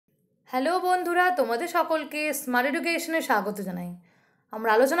Hello বন্ধুরা, তোমাদের সকলকে স্মার্ট এডুকেশনে স্বাগত জানাই। আমরা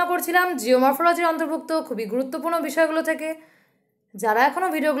আলোচনা করছিলাম জিওমরফোলজির অন্তর্ভুক্ত খুবই গুরুত্বপূর্ণ বিষয়গুলো থেকে। যারা এখনও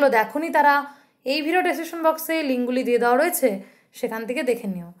ভিডিওগুলো দেখোনি তারা এই ভিডিও ডেসক্রিপশন বক্সে লিঙ্কগুলি দিয়ে দেওয়া রয়েছে, সেখান থেকে দেখে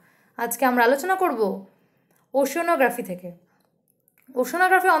নিও। আজকে আমরা আলোচনা করব ওশিওনোগ্রাফি থেকে।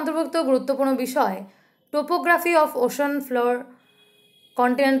 ওশানোগ্রাফি অন্তর্ভুক্ত গুরুত্বপূর্ণ বিষয় topography of ocean floor,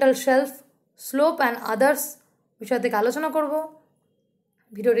 continental shelf, slope and others বিষয় থেকে আলোচনা করব।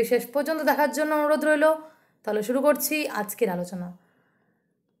 ভিডিওটি শেষ পর্যন্ত দেখার জন্য অনুরোধ রইল। তাহলে শুরু করছি আজকের আলোচনা।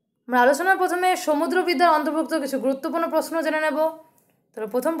 আমরা আলোচনার প্রথমে সমুদ্রবিদ্যার অন্তর্ভুক্ত কিছু গুরুত্বপূর্ণ প্রশ্ন জেনে নেব। তাহলে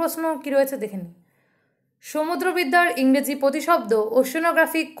প্রথম প্রশ্ন কী রয়েছে দেখে নিই। সমুদ্রবিদ্যার ইংরেজি প্রতিশব্দ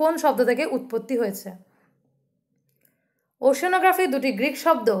ওশিওনোগ্রাফি কোন শব্দ থেকে উৎপত্তি হয়েছে? ওশিওনোগ্রাফি দুটি গ্রিক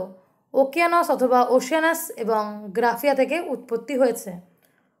শব্দ ওকিয়ানস অথবা ওশিয়ানাস এবং গ্রাফিয়া থেকে উৎপত্তি হয়েছে।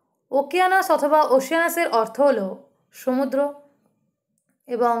 ওকিয়ানস অথবা ওশিয়ানাসের অর্থ হলো সমুদ্র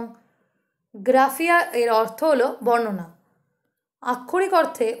এবং গ্রাফিয়া এর অর্থ হলো বর্ণনা। আক্ষরিক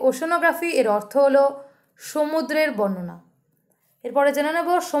অর্থে ওশানোগ্রাফি এর অর্থ হলো সমুদ্রের বর্ণনা। এরপরে জেনে নেব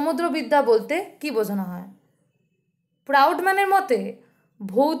সমুদ্রবিদ্যা বলতে কি বোঝানো হয়। প্রাউডম্যানের মতে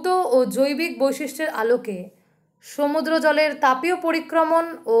ভৌত ও জৈবিক বৈশিষ্ট্যের আলোকে সমুদ্র জলের তাপীয় পরিক্রমণ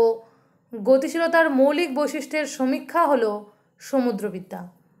ও গতিশীলতার মৌলিক বৈশিষ্ট্যের সমীক্ষা হলো সমুদ্রবিদ্যা।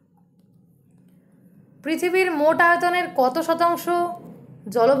 পৃথিবীর মোট আয়তনের কত শতাংশ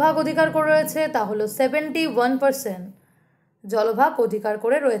জলভাগ অধিকার করে রয়েছে? তা হলো 71% জলভাগ অধিকার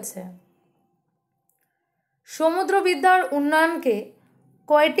করে রয়েছে। সমুদ্রবিদ্যার উন্নয়নকে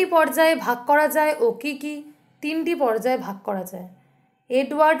কয়টি পর্যায়ে ভাগ করা যায় ও কি কি? 3টি পর্যায়ে ভাগ করা যায়।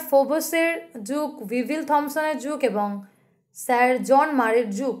 এডওয়ার্ড ফোবসের যুগ, ভিভিল থমসনের যুগ এবং স্যার জন মারের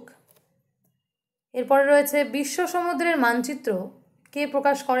যুগ। এরপরে রয়েছে বিশ্ব সমুদ্রের মানচিত্র কে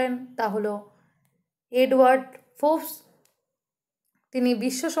প্রকাশ করেন? তা হলো এডওয়ার্ড ফোবস। তিনি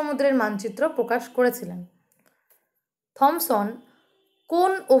বিশ্ব সমুদ্রের মানচিত্র প্রকাশ করেছিলেন। থমসন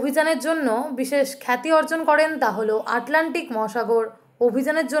কোন অভিযানের জন্য বিশেষ খ্যাতি অর্জন করেন? তা হলো আটলান্টিক মহাসাগর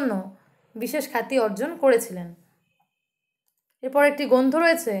অভিযানের জন্য বিশেষ খ্যাতি অর্জন করেছিলেন। এরপর একটি গ্রন্থ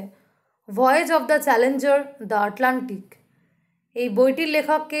রয়েছে voice of the Challenger the Atlantic. এই বইটির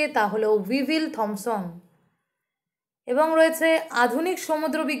লেখককে? তা হলো ভিভিল থমসন। এবং রয়েছে আধুনিক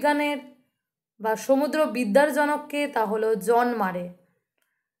সমুদ্র বিজ্ঞানের বা সমুদ্রবিদ্যার জনককে? তা হলো জন মারে।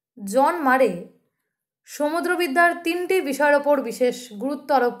 জন মারে সমুদ্রবিদ্যার 3টি বিষয়ের ওপর বিশেষ গুরুত্ব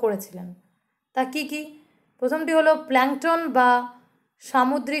আরোপ করেছিলেন। তা কি কি? প্রথমটি হলো প্ল্যাঙ্কটন বা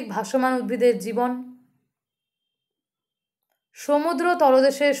সামুদ্রিক ভাসমান উদ্ভিদের জীবন, সমুদ্র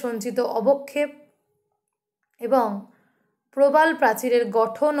তলদেশে সঞ্চিত অবক্ষেপ এবং প্রবাল প্রাচীরের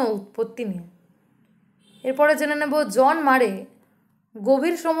গঠন ও উৎপত্তি নিয়ে। এরপরে জেনে নেব জন মারে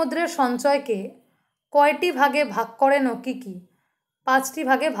গভীর সমুদ্রের সঞ্চয়কে কয়টি ভাগে ভাগ করেন ও কী কী? 5টি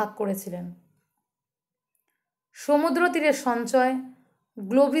ভাগে ভাগ করেছিলেন। সমুদ্র তীরের সঞ্চয়,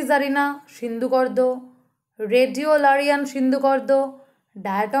 গ্লোবিজারিনা সিন্ধুকর্দ, রেডিওলারিয়ান সিন্ধুকর্দ,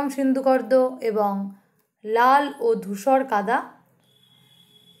 ডায়াটম সিন্ধুকর্দ এবং লাল ও ধূসর কাদা।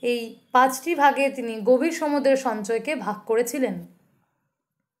 এই 5টি ভাগে তিনি গভীর সমুদ্রের সঞ্চয়কে ভাগ করেছিলেন।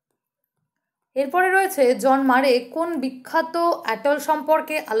 এরপরে রয়েছে জন মারে কোন বিখ্যাত অ্যাটল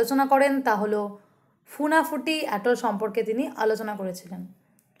সম্পর্কে আলোচনা করেন? তা হলো ফুনাফুটি অ্যাটল সম্পর্কে তিনি আলোচনা করেছিলেন।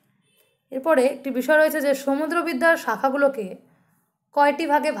 এরপরে একটি বিষয় রয়েছে যে সমুদ্রবিদ্যার শাখাগুলোকে কয়টি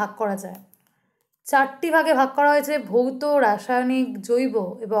ভাগে ভাগ করা যায়? 4টি ভাগে ভাগ করা হয়েছে, ভৌত, রাসায়নিক, জৈব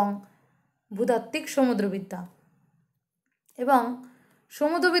এবং ভূতাত্ত্বিক সমুদ্রবিদ্যা। এবং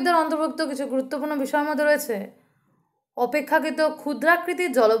সমুদ্রবিদ্যার অন্তর্ভুক্ত কিছু গুরুত্বপূর্ণ বিষয়ের মধ্যে রয়েছে অপেক্ষাকৃত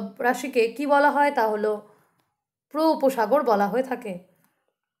ক্ষুদ্রাকৃতির জলরাশিকে কি বলা হয়? তা হলো উপসাগর বলা হয়ে থাকে।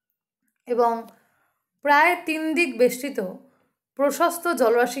 এবং প্রায় 3 দিক বেষ্টিত প্রশস্ত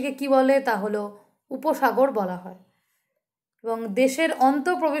জলরাশিকে কি বলে? তা হলো উপসাগর বলা হয়। এবং দেশের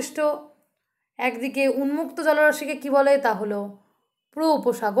অন্তঃপ্রবিষ্ট একদিকে উন্মুক্ত জলরাশিকে কি বলে? তা হলো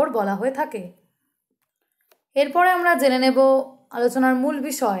উপসাগর বলা হয়ে থাকে। এরপরে আমরা জেনে নেব আলোচনার মূল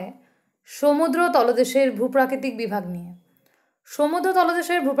বিষয় সমুদ্র তলদেশের ভূপ্রাকৃতিক বিভাগ নিয়ে। সমুদ্র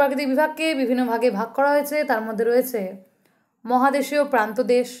তলদেশের ভূপ্রাকৃতিক বিভাগকে বিভিন্ন ভাগে ভাগ করা হয়েছে। তার মধ্যে রয়েছে মহাদেশীয়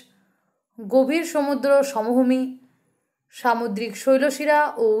প্রান্তদেশ, গভীর সমুদ্র সমভূমি, সামুদ্রিক শৈলশিরা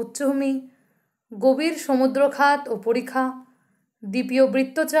ও উচ্চভূমি, গভীর সমুদ্রখাত ও পরিখা, দ্বীপীয়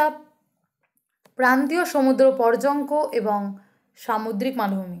বৃত্তচাপ, প্রান্তীয় সমুদ্র পর্যঙ্ক এবং সামুদ্রিক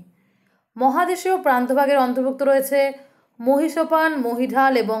মালভূমি। মহাদেশীয় প্রান্তভাগের অন্তর্ভুক্ত রয়েছে মহীসোপান,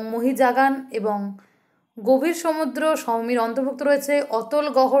 মহীঢাল এবং মহীজাগান। এবং গভীর সমুদ্র সমভূমির অন্তর্ভুক্ত রয়েছে অতল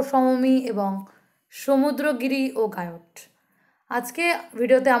গহ্বর সমভূমি এবং সমুদ্রগিরি ও গায়ট। আজকে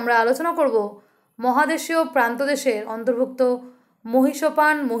ভিডিওতে আমরা আলোচনা করব মহাদেশীয় প্রান্তদেশের অন্তর্ভুক্ত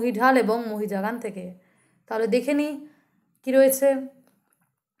মহীসোপান, মহীঢাল এবং মহীজাগান থেকে। তাহলে দেখে নিই কী রয়েছে।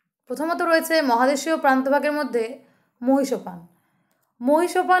 প্রথমত রয়েছে মহাদেশীয় প্রান্তভাগের মধ্যে মহীসোপান।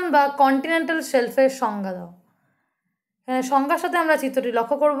 মহীসোপান বা কন্টিনেন্টাল শেলফের সংজ্ঞা দাও। এখানে সংজ্ঞার সাথে আমরা চিত্রটি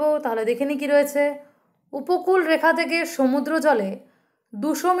লক্ষ্য করব। তাহলে দেখে নিই কী রয়েছে। উপকূল রেখা থেকে সমুদ্র জলে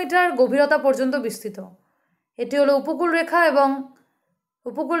 200 মিটার গভীরতা পর্যন্ত বিস্তৃত। এটি হলো উপকূল রেখা এবং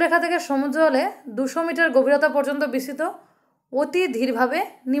উপকূল রেখা থেকে সমুদ্র জলে 200 মিটার গভীরতা পর্যন্ত বিস্তৃত, অতি ধীরভাবে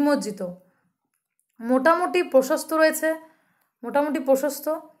নিমজ্জিত। মোটামুটি প্রশস্ত রয়েছে, মোটামুটি প্রশস্ত।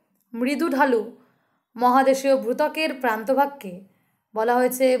 মৃদু ঢালু মহাদেশীয় ভূত্বকের প্রান্তভাগকে বলা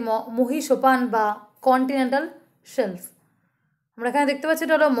হয়েছে মহীসোপান বা কন্টিনেন্টাল শেলফ। আমরা এখানে দেখতে পাচ্ছি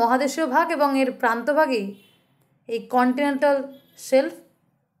এটা হলো মহাদেশীয় ভাগ এবং এর প্রান্তভাগেই এই কন্টিনেন্টাল শেলফ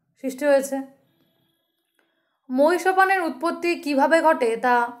সৃষ্টি হয়েছে। মহীসোপানের উৎপত্তি কিভাবে ঘটে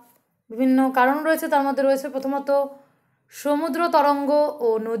তা বিভিন্ন কারণ রয়েছে। তার মধ্যে রয়েছে প্রথমত সমুদ্র তরঙ্গ ও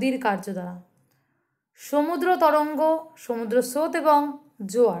নদীর কার্য দ্বারা। সমুদ্র তরঙ্গ, সমুদ্র স্রোত এবং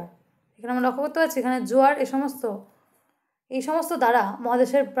জোয়ার, এখানে আমরা লক্ষ্য করতে পারছি এখানে জোয়ার এই সমস্ত দ্বারা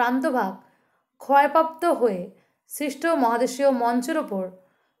মহাদেশের প্রান্তভাগ ক্ষয়প্রাপ্ত হয়ে সৃষ্ট মহাদেশীয় মঞ্চের ওপর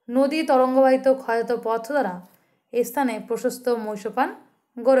নদী তরঙ্গবাহিত ক্ষয়ত পথ দ্বারা এই স্থানে প্রশস্ত মহীসোপান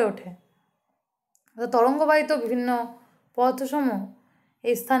গড়ে ওঠে। তরঙ্গবাহিত বিভিন্ন পথসমূহ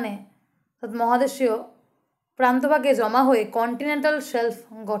এই স্থানে অর্থাৎ মহাদেশীয় প্রান্তভাগে জমা হয়ে কন্টিনেন্টাল শেলফ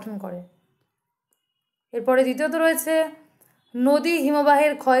গঠন করে। এরপরে দ্বিতীয়ত রয়েছে নদী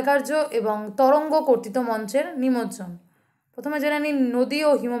হিমবাহের ক্ষয়কার্য এবং তরঙ্গ কর্তৃত মঞ্চের নিমজ্জন। প্রথমে জেনে নিই নদী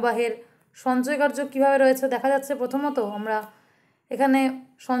ও হিমবাহের সঞ্চয়কার্য কীভাবে রয়েছে। দেখা যাচ্ছে প্রথমত আমরা এখানে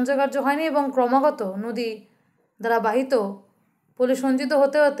সঞ্চয়কার্য হয়নি এবং ক্রমাগত নদী দ্বারা বাহিত পলি সঞ্চিত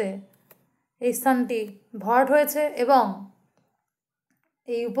হতে হতে এই স্থানটি ভরাট হয়েছে এবং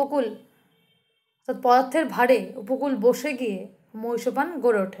এই উপকূল অর্থাৎ পদার্থের ভারে উপকূল বসে গিয়ে মহীসোপান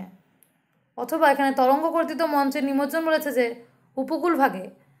গড়ে ওঠে। অথবা এখানে তরঙ্গ কর্তৃত মঞ্চের নিমজ্জন বলেছে যে উপকূল ভাগে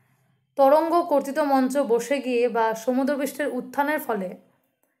তরঙ্গ কর্তৃত মঞ্চ বসে গিয়ে বা সমুদ্রপৃষ্ঠের উত্থানের ফলে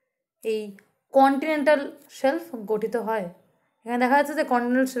এই কন্টিনেন্টাল শেলফ গঠিত হয়। এখানে দেখা যাচ্ছে যে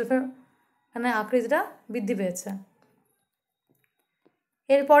কন্টিনেন্টাল শেলফের এখানে আকৃতিটা বৃদ্ধি পেয়েছে।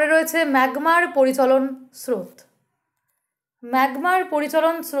 এরপরে রয়েছে ম্যাগমার পরিচলন স্রোত। ম্যাগমার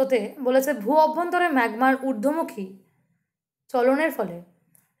পরিচলন স্রোতে বলেছে ভূ অভ্যন্তরে ম্যাগমার ঊর্ধ্বমুখী চলনের ফলে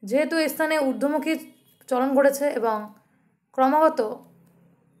যেহেতু এই স্থানে ঊর্ধ্বমুখী চলন ঘটেছে এবং ক্রমাগত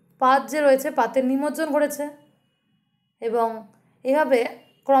পাত যে রয়েছে পাতের নিমজ্জন ঘটেছে এবং এভাবে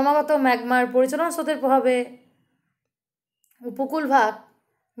ক্রমাগত ম্যাগমার পরিচলন স্রোতের প্রভাবে উপকূল ভাগ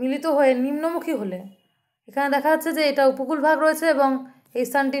মিলিত হয়ে নিম্নমুখী হলে এখানে দেখা যাচ্ছে যে এটা উপকূল ভাগ রয়েছে এবং এই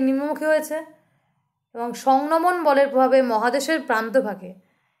স্থানটি নিম্নমুখী হয়েছে এবং সংনমন বলের প্রভাবে মহাদেশের প্রান্তভাগে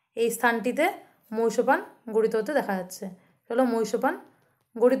এই স্থানটিতে মহীসোপান গঠিত হতে দেখা যাচ্ছে। চলো মহীসোপান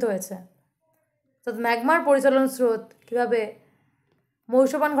গঠিত হয়েছে। অর্থাৎ ম্যাগমার পরিচালন স্রোত কীভাবে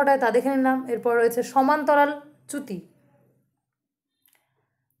মহীসোপান ঘটায় তা দেখে নিলাম। এরপর রয়েছে সমান্তরাল চ্যুতি।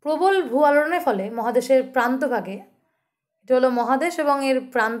 প্রবল ভূ আলোড়নের ফলে মহাদেশের প্রান্তভাগে, এটা হলো মহাদেশ এবং এর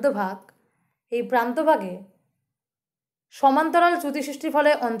প্রান্তভাগ, এই প্রান্তভাগে সমান্তরাল চ্যুতি সৃষ্টির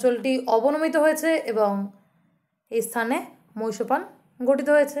ফলে অঞ্চলটি অবনমিত হয়েছে এবং এই স্থানে মহীসোপান গঠিত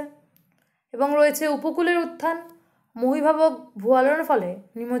হয়েছে। এবং রয়েছে উপকূলের উত্থান। মহীভাবক ভূ আলোড়নের ফলে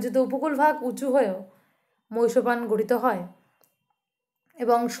নিমজ্জিত উপকূল ভাগ উঁচু হয়েও মহীসোপান গঠিত হয়।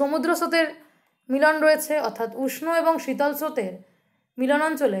 এবং সমুদ্র স্রোতের মিলন রয়েছে, অর্থাৎ উষ্ণ এবং শীতল স্রোতের মিলন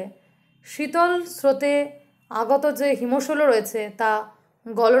অঞ্চলে শীতল স্রোতে আগত যে হিমশৈল রয়েছে তা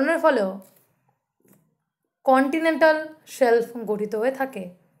গলনের ফলেও কন্টিনেন্টাল শেলফ গঠিত হয়ে থাকে।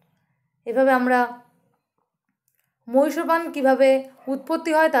 এভাবে আমরা মহীসোপান কীভাবে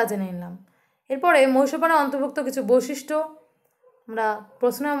উৎপত্তি হয় তা জেনে নিলাম। এরপরে মহীসোপানের অন্তর্ভুক্ত কিছু বৈশিষ্ট্য আমরা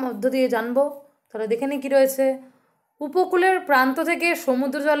প্রশ্নের মধ্য দিয়ে জানব। তাহলে দেখে নিই কী রয়েছে। উপকূলের প্রান্ত থেকে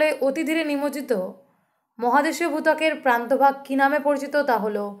সমুদ্র জলে অতি ধীরে নিমজ্জিত মহাদেশীয় ভূত্বকের প্রান্তভাগ কী নামে পরিচিত? তা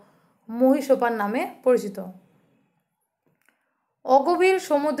হলো মহীসোপান নামে পরিচিত। অগভীর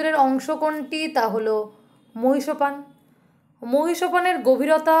সমুদ্রের অংশ কোনটি? তা হলো মহীসোপান। মহীসোপানের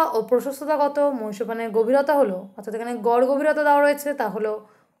গভীরতা ও প্রশস্ততা কত? মহীসোপানের গভীরতা হলো, অর্থাৎ এখানে গড় গভীরতা দেওয়া রয়েছে, তা হলো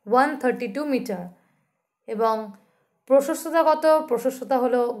 132 মিটার এবং প্রশস্ততা কত? প্রশস্ততা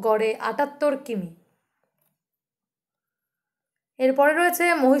হলো গড়ে 78 কিমি। এরপরে রয়েছে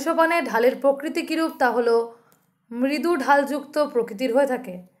মহীসোপানের ঢালের প্রকৃতি কীরূপ? তা হলো মৃদু ঢালযুক্ত প্রকৃতির হয়ে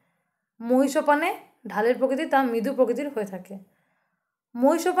থাকে। মহীসোপানে ঢালের প্রকৃতি তা মৃদু প্রকৃতির হয়ে থাকে।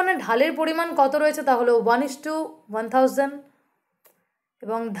 মহীসোপানের ঢালের পরিমাণ কত রয়েছে? তা হলো 1:1000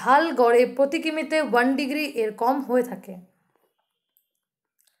 এবং ঢাল গড়ে প্রতি কিমিতে 1 ডিগ্রি এর কম হয়ে থাকে।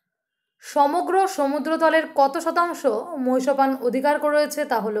 সমগ্র সমুদ্রতলের কত শতাংশ মহীসোপান অধিকার করে রয়েছে?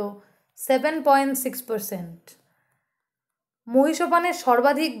 তা হলো 7.6%। মহীসোপানের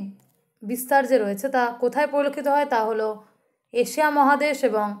সর্বাধিক বিস্তার যে রয়েছে তা কোথায় পরিলক্ষিত হয়? তা হলো এশিয়া মহাদেশ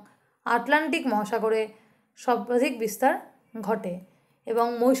এবং আটলান্টিক মহাসাগরে সর্বাধিক বিস্তার ঘটে। এবং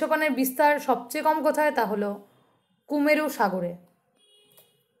মহীসোপানের বিস্তার সবচেয়ে কম কোথায়? তা হলো কুমেরু সাগরে।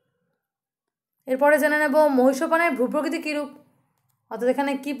 এরপরে জেনে নেব মহীসোপানের ভূপ্রকৃতি কীরূপ, অর্থাৎ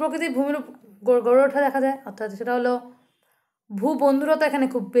এখানে কী প্রকৃতির ভূমিরূপ গড়ে ওঠা দেখা যায়, অর্থাৎ সেটা হলো ভূবন্ধুরতা এখানে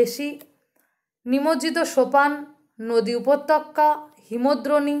খুব বেশি, নিমজ্জিত সোপান, নদী উপত্যকা,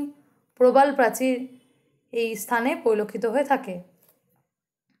 হিমদ্রোণী, প্রবাল প্রাচীর এই স্থানে পরিলক্ষিত হয়ে থাকে।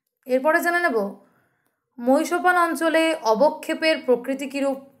 এরপরে জেনে নেব মহীসোপান অঞ্চলে অবক্ষেপের প্রকৃতি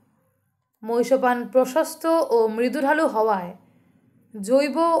কীরূপ। মহীসোপান প্রশস্ত ও মৃদুঢালু হওয়ায়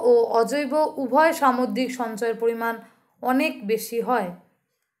জৈব ও অজৈব উভয় সামুদ্রিক সঞ্চয়ের পরিমাণ অনেক বেশি হয়।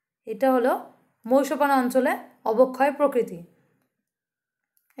 এটা হলো মহীসোপান অঞ্চলে অবক্ষয় প্রকৃতি।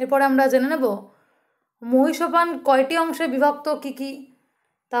 এরপরে আমরা জেনে নেব মহীসোপান কয়টি অংশে বিভক্ত, কী কী?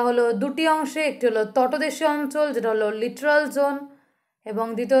 তা হলো দুটি অংশে, একটি হলো তটদেশীয় অঞ্চল যেটা হলো লিটারাল জোন, এবং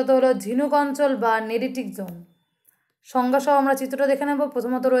দ্বিতীয়ত হলো ঝিনুক অঞ্চল বা নেরিটিক জোন। সংজ্ঞাসহ আমরা চিত্রটা দেখে নেব।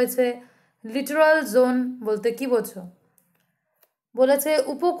 প্রথমত রয়েছে লিটারাল জোন বলতে কী বোঝো? বলেছে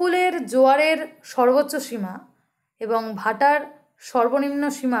উপকূলের জোয়ারের সর্বোচ্চ সীমা এবং ভাটার সর্বনিম্ন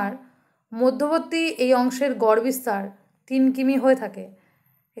সীমার মধ্যবর্তী এই অংশের গড় বিস্তার 3 কিমি হয়ে থাকে।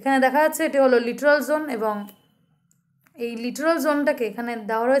 এখানে দেখা যাচ্ছে এটি হলো লিটারাল জোন, এবং এই লিটারাল জোনটাকে এখানে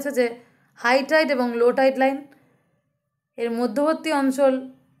দেওয়া রয়েছে যে হাই টাইড এবং লো টাইড লাইন, এর মধ্যবর্তী অঞ্চল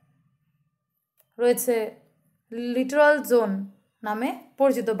রয়েছে লিটারাল জোন নামে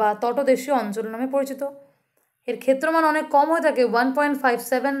পরিচিত বা তটদেশীয় অঞ্চল নামে পরিচিত। এর ক্ষেত্রমান অনেক কম হয়ে থাকে,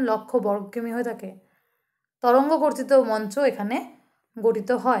 1.57 লক্ষ বর্গ কিমি হয়ে থাকে। তরঙ্গ কর্তৃত মঞ্চ এখানে গঠিত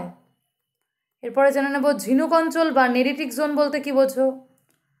হয়। এরপরে জেনে নেব ঝিনুক অঞ্চল বা নেরিটিক জোন বলতে কী বোঝো?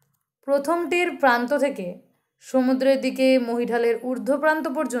 প্রথমটির প্রান্ত থেকে সমুদ্রের দিকে মহীঢালের ঊর্ধ্ব প্রান্ত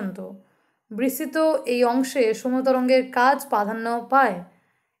পর্যন্ত বিস্তৃত এই অংশে সমতরঙ্গের কাজ প্রাধান্য পায়।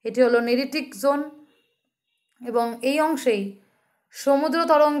 এটি হলো নেরিটিক জোন, এবং এই অংশেই সমুদ্র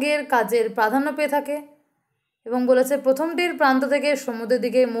তরঙ্গের কাজের প্রাধান্য পেয়ে থাকে। এবং বলেছে প্রথমটির প্রান্ত থেকে সমুদ্রের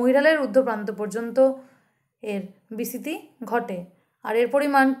দিকে মহীঢালের ঊর্ধ্ব প্রান্ত পর্যন্ত এর বিস্তৃতি ঘটে, আর এর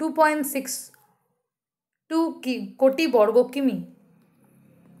পরিমাণ 2.62 কোটি বর্গ কিমি।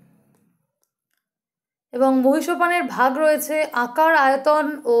 এবং মহীসোপানের ভাগ রয়েছে আকার, আয়তন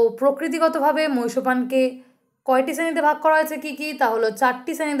ও প্রকৃতিগতভাবে মহীসোপানকে কয়টি শ্রেণীতে ভাগ করা হয়েছে, কী কী? তা হলো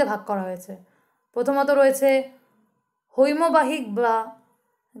 4টি শ্রেণীতে ভাগ করা হয়েছে। প্রথমত রয়েছে হৈমবাহিক বা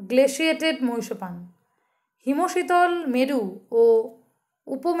গ্লেশিয়েটেড মহীসোপান। হিমশীতল মেরু ও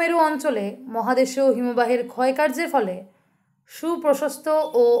উপমেরু অঞ্চলে মহাদেশীয় হিমবাহের ক্ষয়কার্যের ফলে সুপ্রশস্ত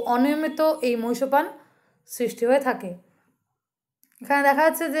ও অনিয়মিত এই মহীসোপান সৃষ্টি হয়ে থাকে। এখানে দেখা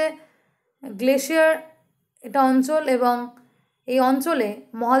যাচ্ছে যে গ্লেশিয়ার এটা অঞ্চল, এবং এই অঞ্চলে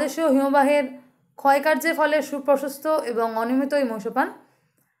মহাদেশীয় হিমবাহের ক্ষয়কার্যের ফলে সুপ্রশস্ত এবং অনিয়মিত এই মহীসোপান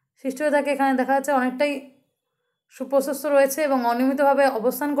সৃষ্টি হয়ে থাকে। এখানে দেখা যাচ্ছে অনেকটাই সুপ্রশস্ত রয়েছে এবং অনিয়মিতভাবে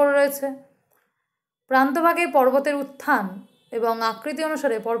অবস্থান করে রয়েছে। প্রান্তভাগে পর্বতের উত্থান এবং আকৃতি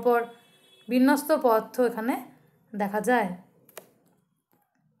অনুসারে পরপর বিন্যস্ত পদার্থ এখানে দেখা যায়।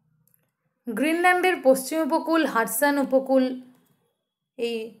 গ্রিনল্যান্ডের পশ্চিম উপকূল, হাডসন উপকূল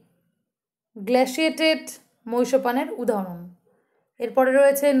এই গ্লেশিয়েটেড মহীসোপানের উদাহরণ। এরপরে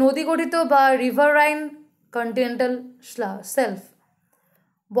রয়েছে নদী গঠিত বা রিভারাইন কন্টিনেন্টাল সেলফ।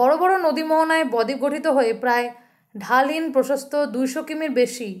 বড় বড় নদী মোহনায় বদ্বীপ গঠিত হয়ে প্রায় ঢালহীন প্রশস্ত 200 কিমির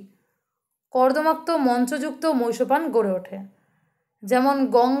বেশি কর্দমাক্ত মঞ্চযুক্ত মহীসোপান গড়ে ওঠে। যেমন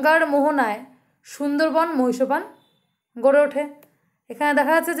গঙ্গার মোহনায় সুন্দরবন মহীসোপান গড়ে ওঠে। এখানে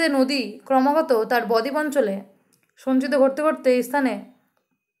দেখা যাচ্ছে যে নদী ক্রমাগত তার বদ্বীপ অঞ্চলে সঞ্চিত ঘটতে ঘটতে এই স্থানে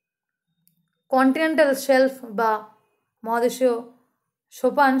কন্টিনেন্টাল শেলফ বা মহাদেশীয়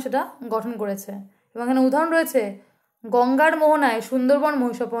সোপান সেটা গঠন করেছে। এবং এখানে উদাহরণ রয়েছে গঙ্গার মোহনায় সুন্দরবন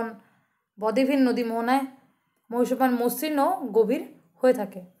মহীসোপান, বদ্বীপহীন নদী মোহনায় মহীসোপান মসৃণ ও গভীর হয়ে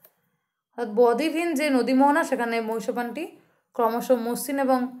থাকে। অর্থাৎ বদ্বীপহীন যে নদী মোহনা সেখানে মহীসোপানটি ক্রমশ মসৃণ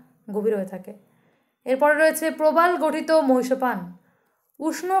এবং গভীর হয়ে থাকে। এরপরে রয়েছে প্রবাল গঠিত মহীসোপান।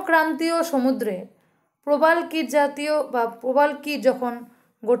 উষ্ণ ক্রান্তীয় সমুদ্রে প্রবাল কীট জাতীয় বা প্রবাল কীট যখন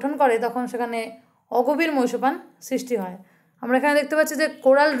গঠন করে তখন সেখানে অগভীর মহীসোপান সৃষ্টি হয়। আমরা এখানে দেখতে পাচ্ছি যে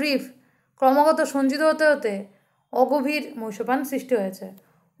কোরাল রিফ ক্রমাগত সঞ্চিত হতে হতে অগভীর মহীসোপান সৃষ্টি হয়েছে।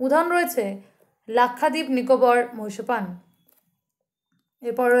 উদাহরণ রয়েছে লাক্ষাদ্বীপ, নিকোবর মহীসোপান।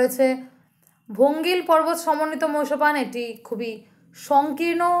 এরপর রয়েছে ভঙ্গিল পর্বত সমন্বিত মহীসোপান। এটি খুবই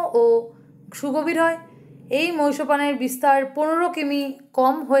সংকীর্ণ ও সুগভীর হয়। এই মহীসোপানের বিস্তার 15 কিমি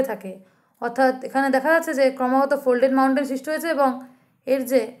কম হয়ে থাকে, অর্থাৎ এখানে দেখা যাচ্ছে যে ক্রমাগত ফোল্ডেড মাউন্টেন সৃষ্টি হয়েছে এবং এর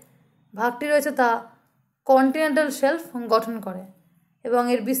যে ভাগটি রয়েছে তা কন্টিনেন্টাল শেলফ গঠন করে এবং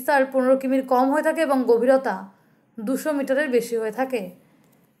এর বিস্তার 15 কিমির কম হয়ে থাকে এবং গভীরতা 200 মিটারের বেশি হয়ে থাকে।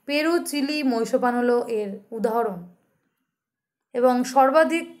 পেরু, চিলি, মহীসোপান হলো এর উদাহরণ। এবং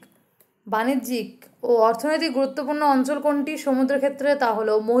সর্বাধিক বাণিজ্যিক ও অর্থনৈতিক গুরুত্বপূর্ণ অঞ্চল কোনটি সমুদ্রের ক্ষেত্রে, তা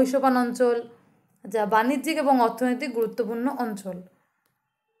হলো মহীসোপান অঞ্চল, যা বাণিজ্যিক এবং অর্থনৈতিক গুরুত্বপূর্ণ অঞ্চল।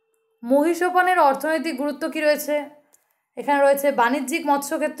 মহীসোপানের অর্থনৈতিক গুরুত্ব কী রয়েছে? এখানে রয়েছে বাণিজ্যিক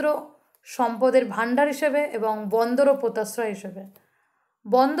মৎস্যক্ষেত্র, সম্পদের ভাণ্ডার হিসেবে এবং বন্দর ও পোতাশ্রয় হিসেবে।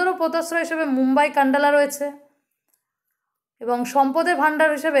 বন্দর ও পোতাশ্রয় হিসেবে মুম্বাই কান্ডালা রয়েছে এবং সম্পদের ভাণ্ডার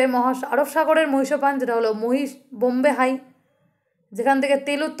হিসেবে আরব সাগরের মহীসোপান, যেটা হলো বোম্বে হাই, যেখান থেকে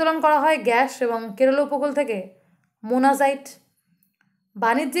তেল উত্তোলন করা হয়, গ্যাস, এবং কেরল উপকূল থেকে মোনাজাইট।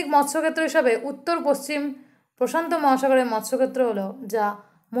 বাণিজ্যিক মৎস্যক্ষেত্র হিসাবে উত্তর পশ্চিম প্রশান্ত মহাসাগরের মৎস্যক্ষেত্র হলো, যা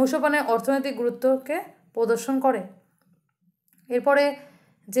মহীসোপানের অর্থনৈতিক গুরুত্বকে প্রদর্শন করে। এরপরে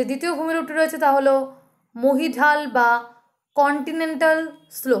যে দ্বিতীয় ভূমিরূপটি রয়েছে তা হলো মহীঢাল বা কন্টিনেন্টাল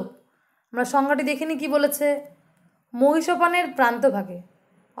স্লোপ। আমরা সংজ্ঞাটি দেখিনি কি বলেছে। মহীসোপানের প্রান্তভাগে,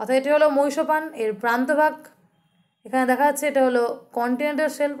 অর্থাৎ এটি হলো মহীসোপান, এর প্রান্তভাগ এখানে দেখা যাচ্ছে, এটা হলো কন্টিনেন্টাল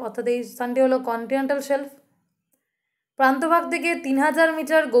শেলফ, অর্থাৎ এই স্থানটি হলো কন্টিনেন্টাল শেলফ। প্রান্তভাগ থেকে 3000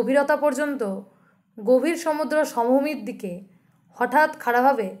 মিটার গভীরতা পর্যন্ত গভীর সমুদ্র সমভূমির দিকে হঠাৎ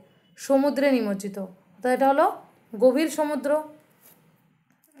খাড়াভাবে সমুদ্রে নিমজ্জিত, অর্থাৎ এটা হলো গভীর সমুদ্র।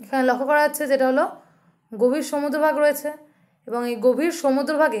 এখানে লক্ষ্য করা যাচ্ছে যেটা হলো গভীর সমুদ্রভাগ রয়েছে এবং এই গভীর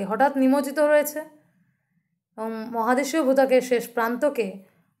সমুদ্রভাগে হঠাৎ নিমজ্জিত রয়েছে এবং মহাদেশীয় ভূত্বকের শেষ প্রান্তকে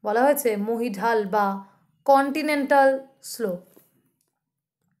বলা হয়েছে মহীঢাল বা কন্টিনেন্টাল স্লোপ।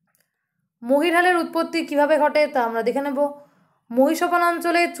 মহীঢালের উৎপত্তি কিভাবে ঘটে তা আমরা দেখে নেব। মহীসোপান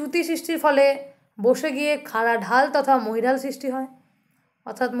অঞ্চলে চ্যুতি সৃষ্টির ফলে বসে গিয়ে খাড়া ঢাল তথা মহীঢাল সৃষ্টি হয়,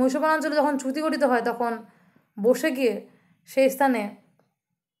 অর্থাৎ মহীসোপান অঞ্চলে যখন চ্যুতি গঠিত হয় তখন বসে গিয়ে সেই স্থানে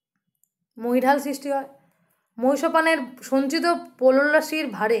মহীঢাল সৃষ্টি হয়। মহীসোপানের সঞ্চিত পোলরাশির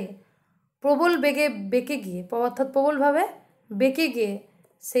ভারে প্রবল বেগে বেঁকে গিয়ে, অর্থাৎ প্রবলভাবে বেঁকে গিয়ে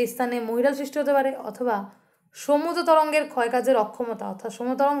সেই স্থানে মহীঢাল সৃষ্টি হতে পারে, অথবা সমুদ্র তরঙ্গের ক্ষয়কার্যের অক্ষমতা, অর্থাৎ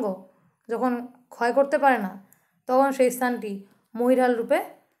সমুদ্র তরঙ্গ যখন ক্ষয় করতে পারে না তখন সেই স্থানটি মহীঢাল রূপে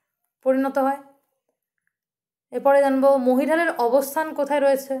পরিণত হয়। এরপরে জানবো মহীঢালের অবস্থান কোথায়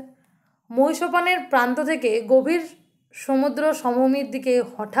রয়েছে। মহীসোপানের প্রান্ত থেকে গভীর সমুদ্র সমভূমির দিকে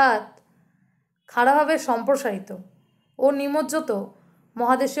হঠাৎ খাড়াভাবে সম্প্রসারিত ও নিমজ্জিত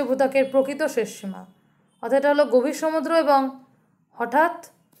মহাদেশীয় ভূত্বকের প্রকৃত শেষ সীমা, অর্থাৎ এটা হলো গভীর সমুদ্র এবং হঠাৎ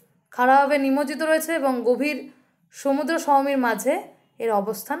খাড়াভাবে নিমজ্জিত রয়েছে এবং গভীর সমুদ্র সমভূমির মাঝে এর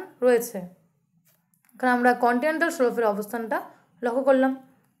অবস্থান রয়েছে। এখানে আমরা কন্টিনেন্টাল শেলফের অবস্থানটা লক্ষ্য করলাম।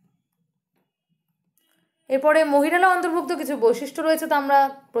 এরপরে মহীঢালে অন্তর্ভুক্ত কিছু বৈশিষ্ট্য রয়েছে, তা আমরা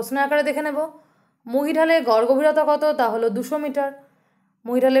প্রশ্নের আকারে দেখে নেব। মহীঢালের গড় গভীরতা কত, তা হলো 200 মিটার।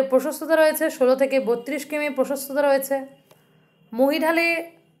 মহীঢালের প্রশস্ততা রয়েছে 16 থেকে 32 কিমি প্রশস্ততা রয়েছে। মহীঢালে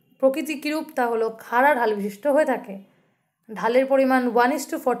প্রকৃতি কীরূপ, তা হলো খাড়া ঢাল বিশিষ্ট হয়ে থাকে। ঢালের পরিমাণ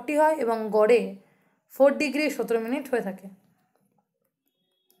 1:40 হয় এবং গড়ে 4 ডিগ্রি 17 মিনিট হয়ে থাকে।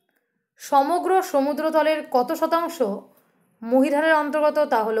 সমগ্র সমুদ্রতলের কত শতাংশ মহীঢালের অন্তর্গত,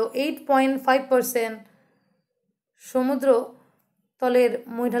 তা হলো 8.5% সমুদ্র তলের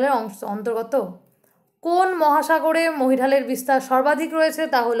মহীঢালের অন্তর্গত। কোন মহাসাগরে মহীঢালের বিস্তার সর্বাধিক রয়েছে,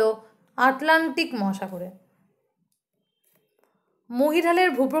 তা হলো আটলান্টিক মহাসাগরে। মহীঢালের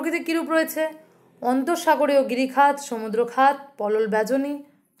ভূপ্রকৃতি কীরূপ রয়েছে। অন্তঃসাগরীয় গিরিখাত, সমুদ্রখাত, পলল ব্যাজনী,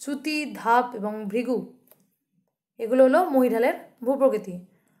 চ্যুতি, ধাপ এবং ভৃগু, এগুলো হলো মহীঢালের ভূপ্রকৃতি।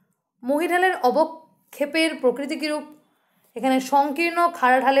 মহীঢালের অবক্ষেপের প্রকৃতি কীরূপ। এখানে সংকীর্ণ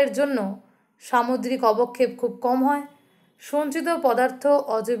খাড়া ঢালের জন্য সামুদ্রিক অবক্ষেপ খুব কম হয়। সঞ্চিত পদার্থ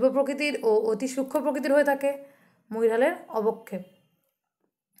অজৈব প্রকৃতির ও অতি সূক্ষ্ম প্রকৃতির হয়ে থাকে মহীঢালের অবক্ষেপ।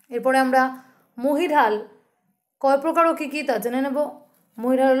 এরপরে আমরা মহীঢাল কয় প্রকার ও কী কী তা জেনে নেব।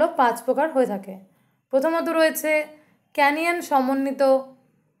 মহীঢাল হলো 5 প্রকার হয়ে থাকে। প্রথমত রয়েছে ক্যানিয়ন সমন্বিত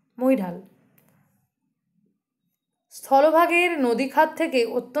মহীঢাল। স্থলভাগের নদীখাত থেকে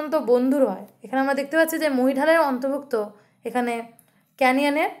অত্যন্ত বন্ধুর হয়। এখানে আমরা দেখতে পাচ্ছি যে মহীঢালের অন্তর্ভুক্ত এখানে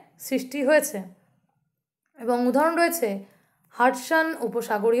ক্যানিয়নের সৃষ্টি হয়েছে এবং উদাহরণ রয়েছে হাডসন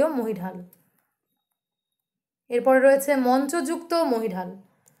উপসাগরীয় মহীঢাল। এরপরে রয়েছে মঞ্চযুক্ত মহীঢাল।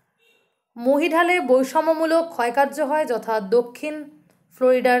 মহীঢালে বৈষম্যমূলক ক্ষয়কার্য হয়, যথা দক্ষিণ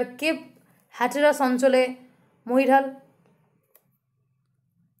ফ্লোরিডার কেপ হ্যাটেরাস অঞ্চলে মহীঢাল।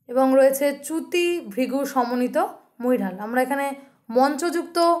 এবং রয়েছে চ্যুতি ভৃগু সমন্বিত মহীঢাল। আমরা এখানে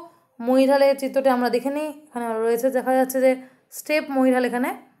মঞ্চযুক্ত মহীঢালের চিত্রটি আমরা দেখে নিই। এখানে রয়েছে, দেখা যাচ্ছে যে স্টেপ মহীঢাল এখানে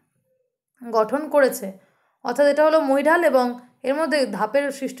গঠন করেছে, অর্থাৎ এটা হলো মহীঢাল এবং এর মধ্যে ধাপের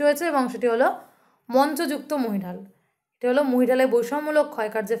সৃষ্টি হয়েছে এবং সেটি হলো মঞ্চযুক্ত মহীঢাল। এটি হলো মহীঢালের বৈষম্যমূলক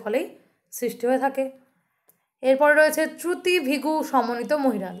ক্ষয়কার্যের ফলেই সৃষ্টি হয়ে থাকে। এরপরে রয়েছে চ্যুতিভিগু সমন্বিত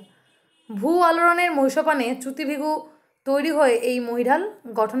মহীঢাল। ভূ আলোড়নের মহীসোপানে চ্যুতিভিগু তৈরি হয়ে এই মহীঢাল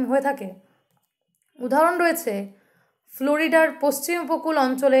গঠন হয়ে থাকে। উদাহরণ রয়েছে ফ্লোরিডার পশ্চিম উপকূল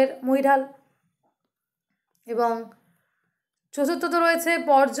অঞ্চলের মহীঢাল। এবং চতুর্থত রয়েছে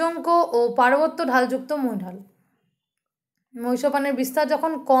পর্যঙ্ক ও পার্বত্য ঢালযুক্ত মহীঢাল। মহীসোপানের বিস্তার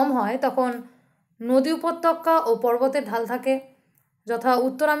যখন কম হয় তখন নদী উপত্যকা ও পর্বতের ঢাল থাকে, যথা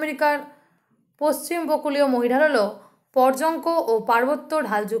উত্তর আমেরিকার পশ্চিম উপকূলীয় মহীঢাল হলো পর্যঙ্ক ও পার্বত্য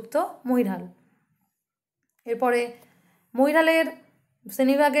ঢালযুক্ত মহীঢাল। এরপরে মহীঢালের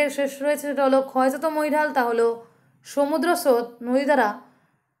শ্রেণীভাগের শেষ রয়েছে, সেটা হলো ক্ষয়জাত মহীঢাল। তা হলো সমুদ্র স্রোত নদী দ্বারা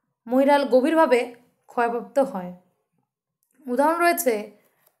মহীঢাল গভীরভাবে ক্ষয়প্রাপ্ত হয়। উদাহরণ রয়েছে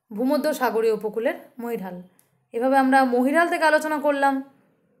ভূমধ্য সাগরীয় উপকূলের মহীঢাল। এভাবে আমরা মহীঢাল থেকে আলোচনা করলাম।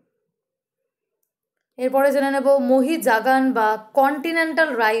 এরপরে জেনে নেব মহীজাগান বা কন্টিনেন্টাল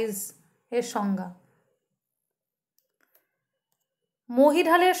রাইজ এর সংজ্ঞা।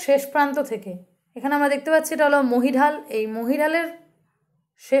 মহীঢালের শেষ প্রান্ত থেকে, এখানে আমরা দেখতে পাচ্ছি এটা হলো মহীঢাল। এই মহীঢালের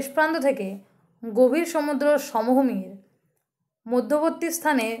শেষ প্রান্ত থেকে গভীর সমুদ্র সমভূমির মধ্যবর্তী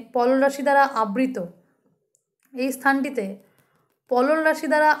স্থানে পলল রাশি দ্বারা আবৃত, এই স্থানটিতে পলল রাশি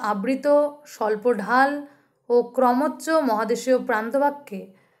দ্বারা আবৃত স্বল্প ঢাল ও ক্রমোচ্চ মহাদেশীয় প্রান্তভাগকে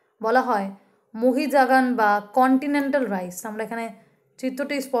বলা হয় মহীজাগান বা কন্টিনেন্টাল রাইজ। আমরা এখানে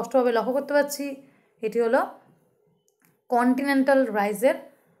চিত্রটি স্পষ্টভাবে লক্ষ্য করতে পারছি, এটি হলো কন্টিনেন্টাল রাইজের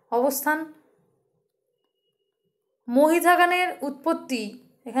অবস্থান। মহীজাগানের উৎপত্তি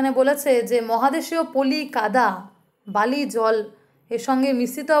এখানে বলেছে যে মহাদেশীয় পলি, কাদা, বালি, জল এর সঙ্গে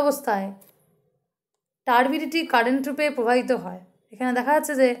মিশ্রিত অবস্থায় টারবিডিটি কারেন্ট রূপে প্রবাহিত হয়। এখানে দেখা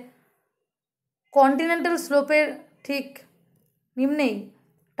যাচ্ছে যে কন্টিনেন্টাল স্লোপের ঠিক নিম্নেই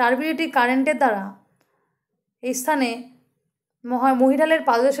টারবিডিটি কারেন্টের দ্বারা এই স্থানে মহীঢালের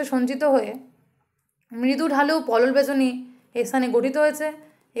পাদদেশে সঞ্চিত হয়ে মৃদু ঢালু পলল বেজনী এই স্থানে গঠিত হয়েছে।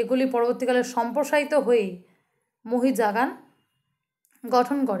 এগুলি পরবর্তীকালে সম্প্রসারিত হয়েই মহীজাগান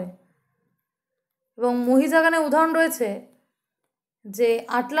গঠন করে। এবং মহীজাগানের উদাহরণ রয়েছে যে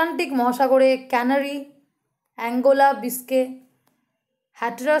আটলান্টিক মহাসাগরে ক্যানারি, অ্যাঙ্গোলা, বিস্কে,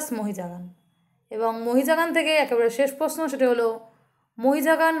 হ্যাটরাস মহীজাগান। এবং মহীজাগান থেকে একেবারে শেষ প্রশ্ন, সেটা হলো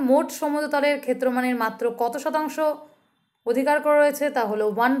মহীজাগান মোট সমুদ্রতলের ক্ষেত্রমানের মাত্র কত শতাংশ অধিকার করা রয়েছে? তা হলো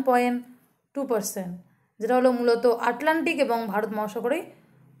 1.2%, যেটা হলো মূলত আটলান্টিক এবং ভারত মহাসাগরেই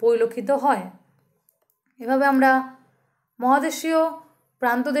পরিলক্ষিত হয়। এভাবে আমরা মহাদেশীয়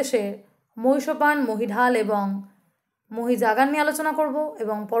প্রান্তদেশের মহীসোপান, মহীঢাল এবং মহীজাগান নিয়ে আলোচনা করব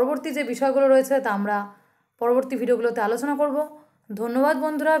এবং পরবর্তী যে বিষয়গুলো রয়েছে তা আমরা পরবর্তী ভিডিওগুলোতে আলোচনা করব। ধন্যবাদ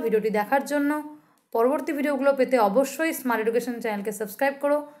বন্ধুরা ভিডিওটি দেখার জন্য। পরবর্তী ভিডিওগুলো পেতে অবশ্যই স্মার্ট এডুকেশন চ্যানেলকে সাবস্ক্রাইব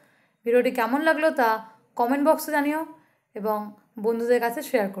করো। ভিডিওটি কেমন লাগলো তা কমেন্ট বক্সে জানিও এবং বন্ধুদের কাছে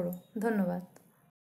শেয়ার করো। ধন্যবাদ।